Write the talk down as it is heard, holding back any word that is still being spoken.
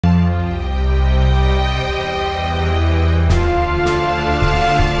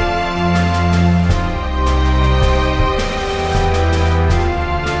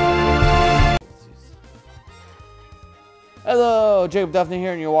Hello, Jacob Duffney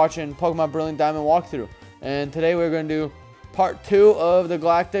here, and you're watching Pokemon Brilliant Diamond walkthrough. And today we're going to do part 2 of the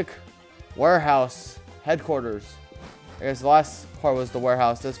Galactic warehouse headquarters. I guess the last part was the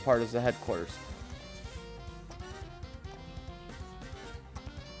warehouse. This part is the headquarters.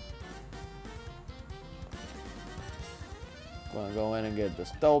 Going to go in and get the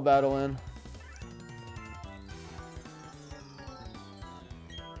Stow battle in.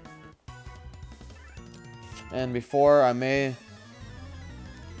 And before I may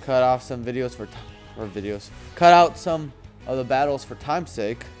cut off some videos cut out some of the battles for time's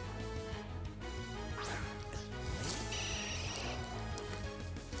sake.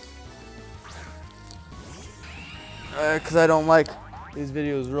 Because I don't like these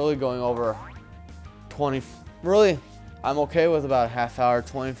videos really going over 20. Really, I'm okay with about a half hour,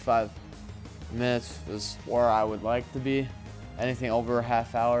 25 minutes is where I would like to be. Anything over a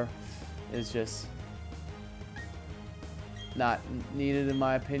half hour is just not needed in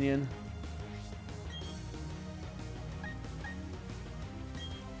my opinion.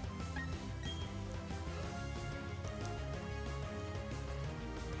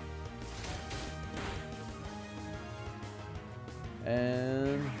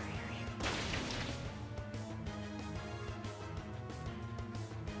 And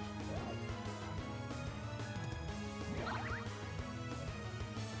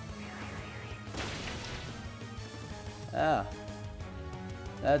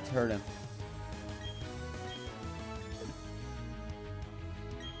that's hurting.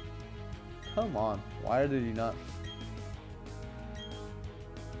 Come on, why did you not?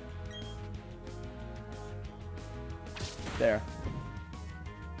 There.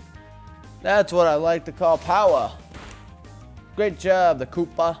 That's what I like to call power. Great job, the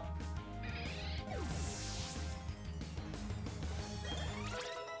Koopa.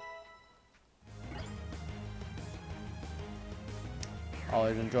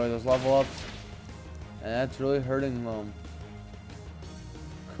 Always enjoy those level ups. And that's really hurting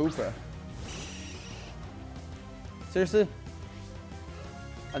Koopa. Seriously?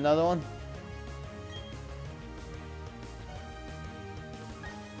 Another one?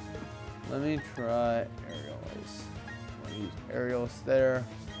 Let me try aerials. I'm gonna use aerials there.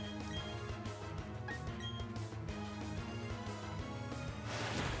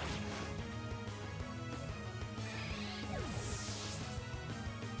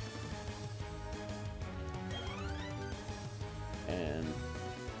 And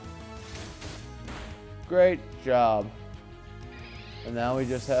great job. And now we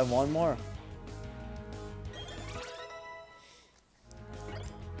just have one more.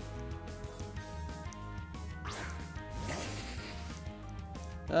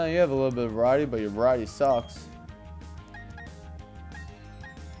 You have a little bit of variety, but your variety sucks.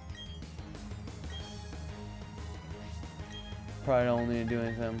 Probably don't need to do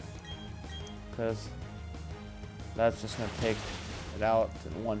anything, because that's just going to take it out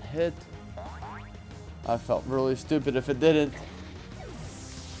in one hit. I felt really stupid if it didn't,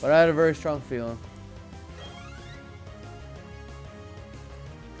 but I had a very strong feeling.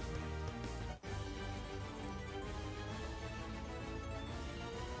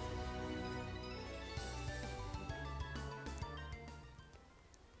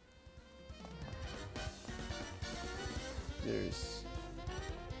 There's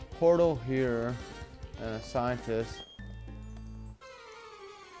a portal here and a scientist.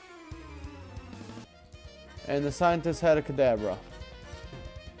 And the scientist had a Kadabra.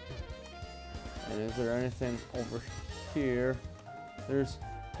 And is there anything over here? There's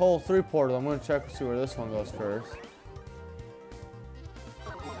total 3 portals. I'm going to check to see where this one goes first.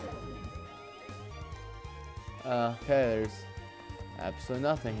 Okay, there's absolutely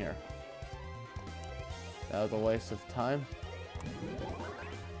nothing here. That was a waste of time.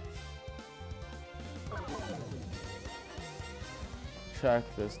 Check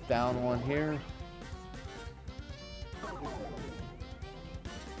this down one here.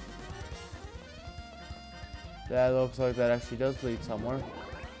 That looks like that actually does lead somewhere.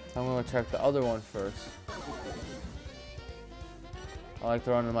 I'm going to check the other one first. I like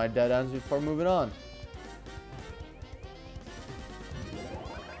to run into my dead ends before moving on.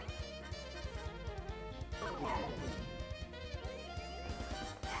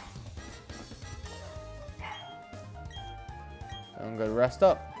 I'm going to rest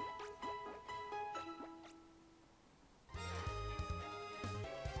up.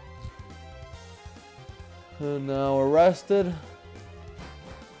 And now we're rested.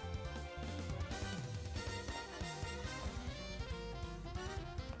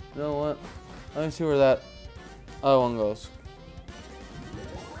 You know what? Let me see where that other one goes.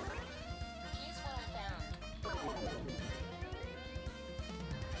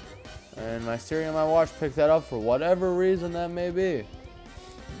 And my steering on my watch picked that up for whatever reason that may be.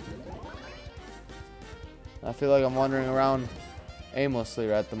 I feel like I'm wandering around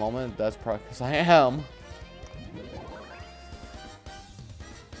aimlessly at the moment. That's probably because I am.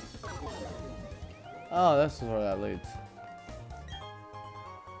 Oh, this is where that leads.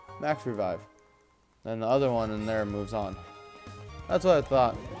 Max revive. Then the other one in there moves on. That's what I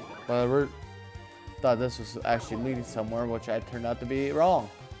thought. But I thought this was actually leading somewhere, which I turned out to be wrong.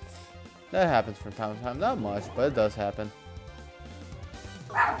 That happens from time to time. Not much, but it does happen.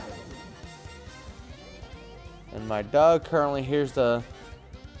 And my dog currently hears the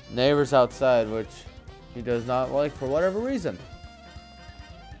neighbors outside, which he does not like for whatever reason.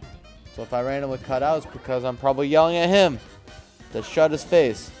 So if I randomly cut out, it's because I'm probably yelling at him to shut his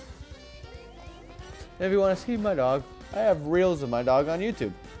face. And if you want to see my dog, I have reels of my dog on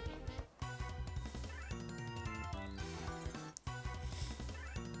YouTube.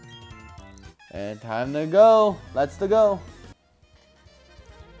 And time to go. Let's go.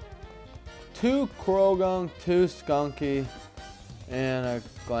 2 Krogung, 2 Skunky, and a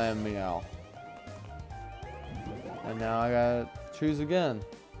Glam Meow. And now I gotta choose again.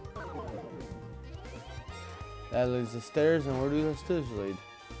 That leads the stairs, and where do the stairs lead?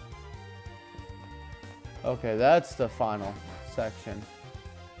 Okay, that's the final section,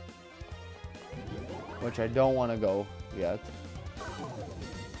 which I don't want to go yet.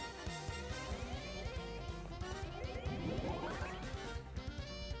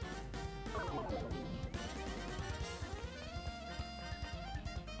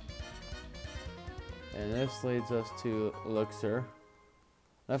 And this leads us to Elixir.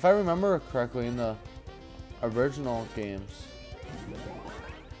 Now, if I remember correctly, in the original games,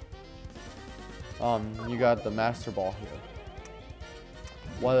 you got the Master Ball here.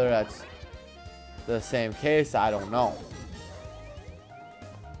 Whether that's the same case, I don't know.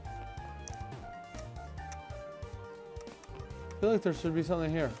 I feel like there should be something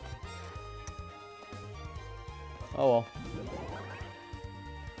here. Oh well.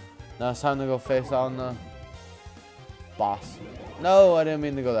 Now it's time to go face on the boss. No, I didn't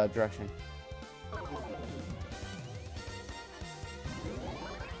mean to go that direction.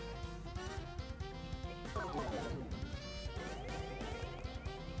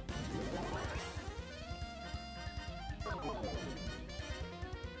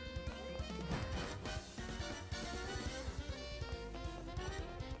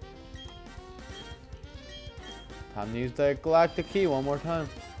 Time to use the Galactic key one more time.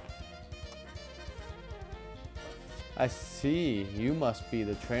 I see, you must be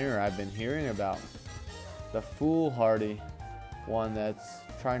the trainer I've been hearing about. The foolhardy one that's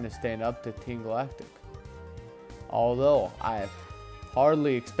trying to stand up to Team Galactic. Although I have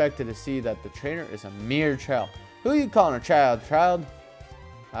hardly expected to see that the trainer is a mere child. Who you calling a child, child?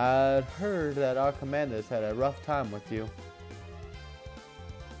 I'd heard that our commanders had a rough time with you.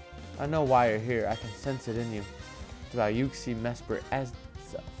 I know why you're here. I can sense it in you. It's about Yuxi Mesper as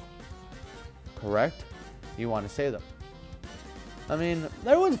itself. Correct? You want to save them. I mean,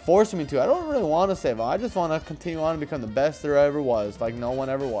 everyone's forcing me to. I don't really want to save them. I just want to continue on and become the best there ever was, like no one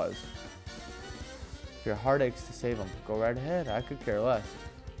ever was. If your heart aches to save them, go right ahead. I could care less.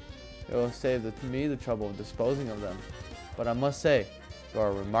 It will save me the trouble of disposing of them. But I must say, you are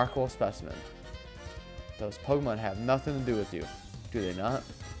a remarkable specimen. Those Pokemon have nothing to do with you, do they not?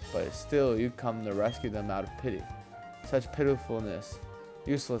 But still, you come to rescue them out of pity. Such pitifulness,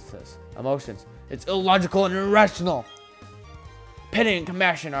 uselessness, emotions. It's illogical and irrational. Pity and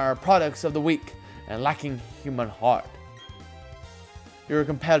compassion are products of the weak and lacking human heart. You were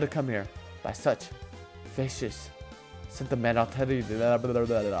compelled to come here by such vicious sentimentality.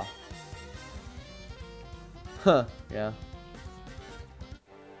 Huh, yeah.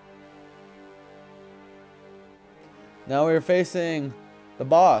 Now we're facing the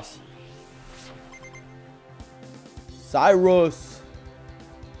boss. Cyrus.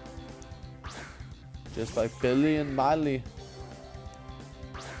 Just like Billy and Miley.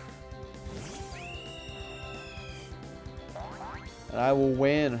 And I will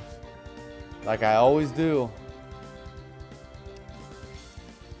win. Like I always do.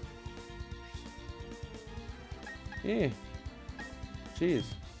 Yeah. Jeez.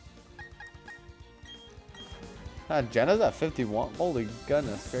 Jenna's at 51. Holy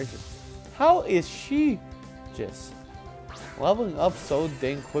goodness gracious. How is she just leveling up so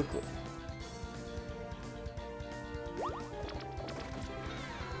dang quickly?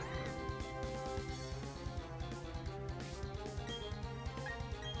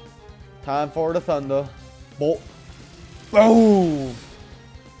 Time for the thunder. Bolt. Boom!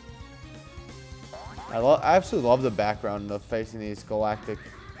 I absolutely love the background of facing these Galactic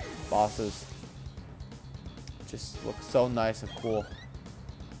bosses just look so nice and cool.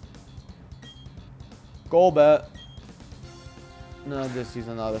 Goal bet. No, just use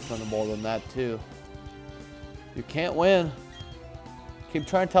another thunderbolt than that too. You can't win. Keep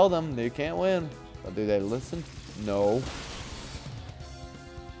trying to tell them they can't win. But do they listen? No.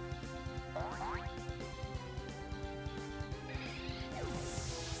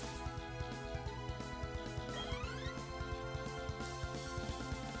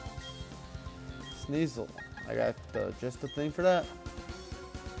 Sneasel. I got just the thing for that.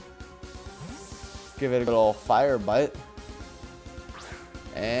 Give it a good old fire bite.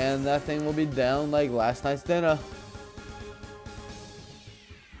 And that thing will be down like last night's dinner.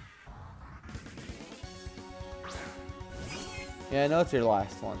 Yeah, I know it's your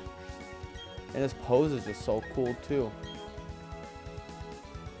last one. And his pose is just so cool too.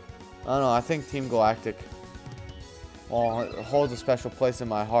 I don't know, I think Team Galactic, well, it holds a special place in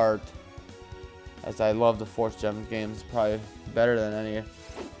my heart, as I love the Force Gems games, probably better than any.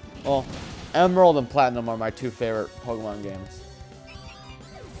 Well, Emerald and Platinum are my two favorite Pokemon games.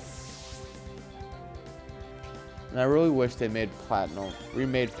 And I really wish they made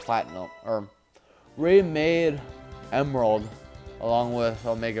remade Emerald along with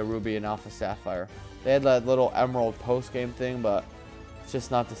Omega Ruby and Alpha Sapphire. They had that little Emerald post-game thing, but it's just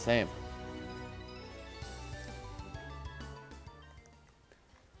not the same.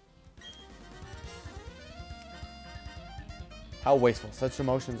 How wasteful. Such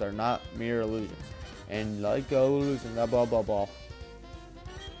emotions are not mere illusions. And like illusions, blah blah blah blah.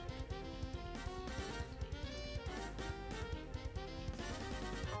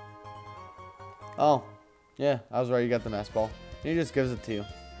 Oh, yeah, I was right. You got the mass ball. He just gives it to you.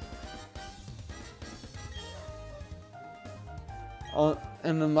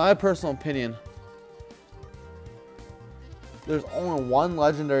 And in my personal opinion, there's only one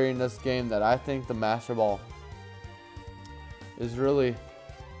legendary in this game that I think the Master Ball is really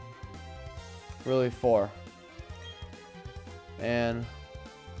for. And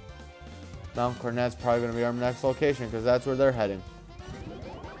Mount Cornet's probably going to be our next location because that's where they're heading.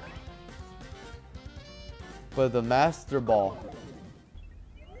 But the Master Ball,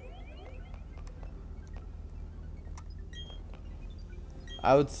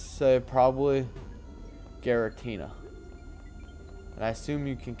 I would say probably Giratina. And I assume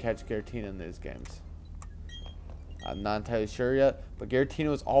you can catch Giratina in these games. I'm not entirely sure yet, but Giratina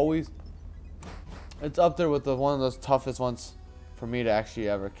was always, it's up there with one of those toughest ones for me to actually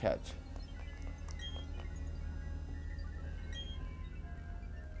ever catch.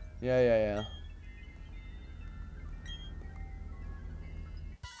 Yeah.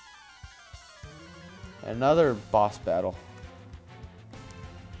 Another boss battle.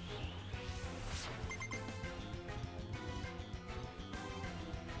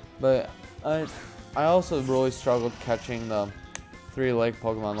 But I also really struggled catching the 3-leg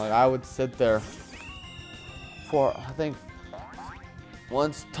Pokemon. Like, I would sit there for, I think,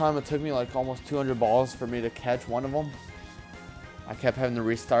 once time it took me like almost 200 balls for me to catch one of them. I kept having to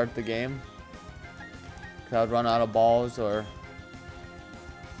restart the game because I would run out of balls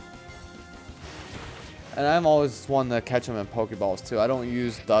and I'm always one to catch them in Pokeballs too. I don't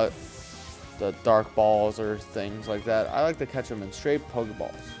use the dark balls or things like that. I like to catch them in straight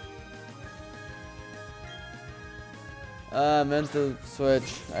Pokeballs. I meant to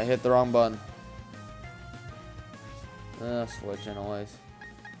switch. I hit the wrong button. Switch anyways.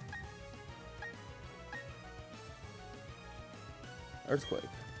 Earthquake.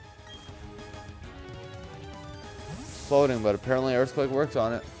 Floating, but apparently Earthquake works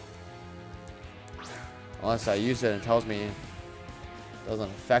on it. Unless I use it and it tells me it doesn't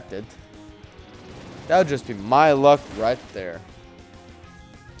affect it. That would just be my luck right there.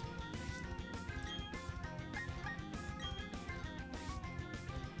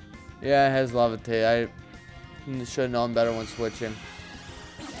 Yeah, it has Levitate. I should have known better when switching.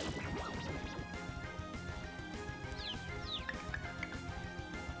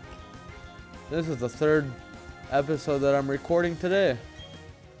 This is the third episode that I'm recording today.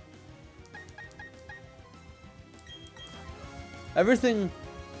 Everything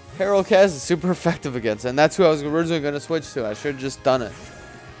HeroCast is super effective against, and that's who I was originally going to switch to. I should have just done it.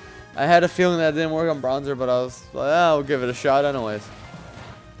 I had a feeling that it didn't work on Bronzer, but I was like, I'll give it a shot anyways.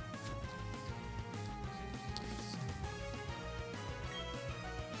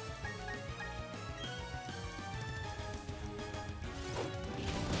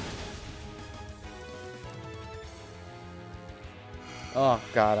 Oh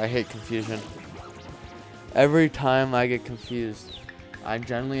god, I hate confusion. Every time I get confused, I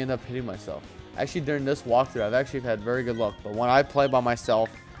generally end up hitting myself. Actually, during this walkthrough, I've actually had very good luck. But when I play by myself,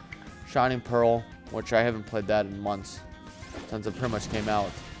 Shining Pearl, which I haven't played that in months since it pretty much came out.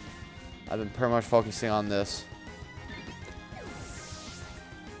 I've been pretty much focusing on this.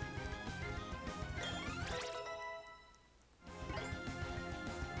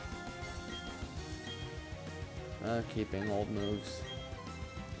 Keeping old moves.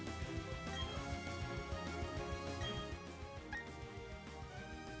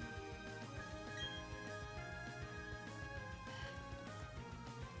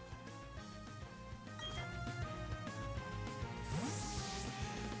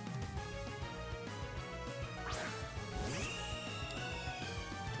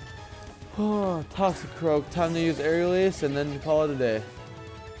 Oh, Toxic Croak. Time to use Air Release and then call it a day.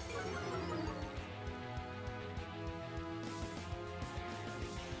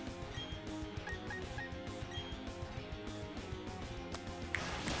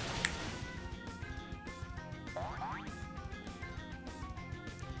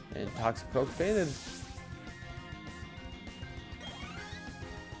 And Toxic Croak faded.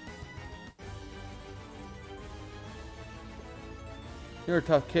 You're a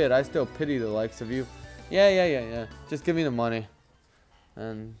tough kid. I still pity the likes of you. Yeah. Just give me the money.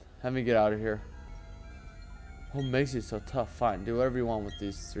 And have me get out of here. What makes you so tough? Fine. Do whatever you want with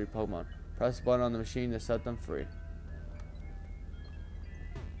these 3 Pokemon. Press the button on the machine to set them free.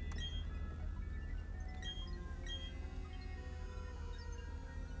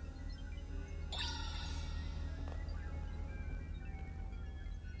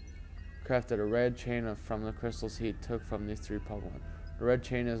 Crafted a red chain from the crystals he took from these 3 Pokemon. The red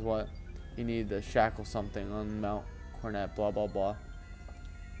chain is what you need to shackle something on Mount Cornet, blah blah blah.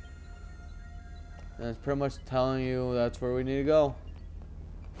 And it's pretty much telling you that's where we need to go.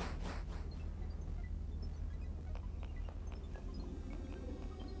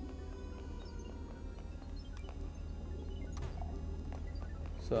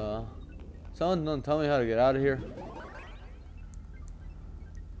 So, someone don't tell me how to get out of here.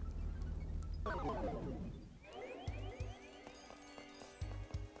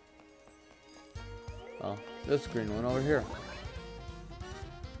 Oh, this green one over here.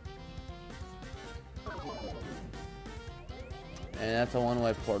 And that's a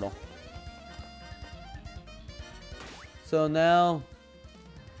one-way portal. So now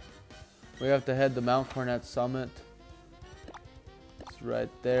we have to head to Mount Cornet Summit. It's right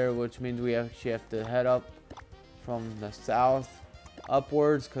there, which means we actually have to head up from the south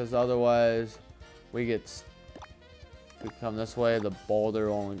upwards, because otherwise we get if we come this way, the boulder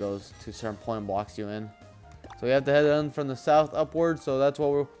only goes to a certain point and blocks you in. So we have to head in from the south upwards. So that's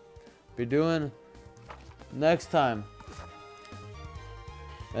what we'll be doing next time.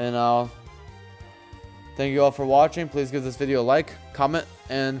 And I'll thank you all for watching. Please give this video a like, comment,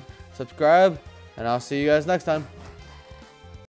 and subscribe. And I'll see you guys next time.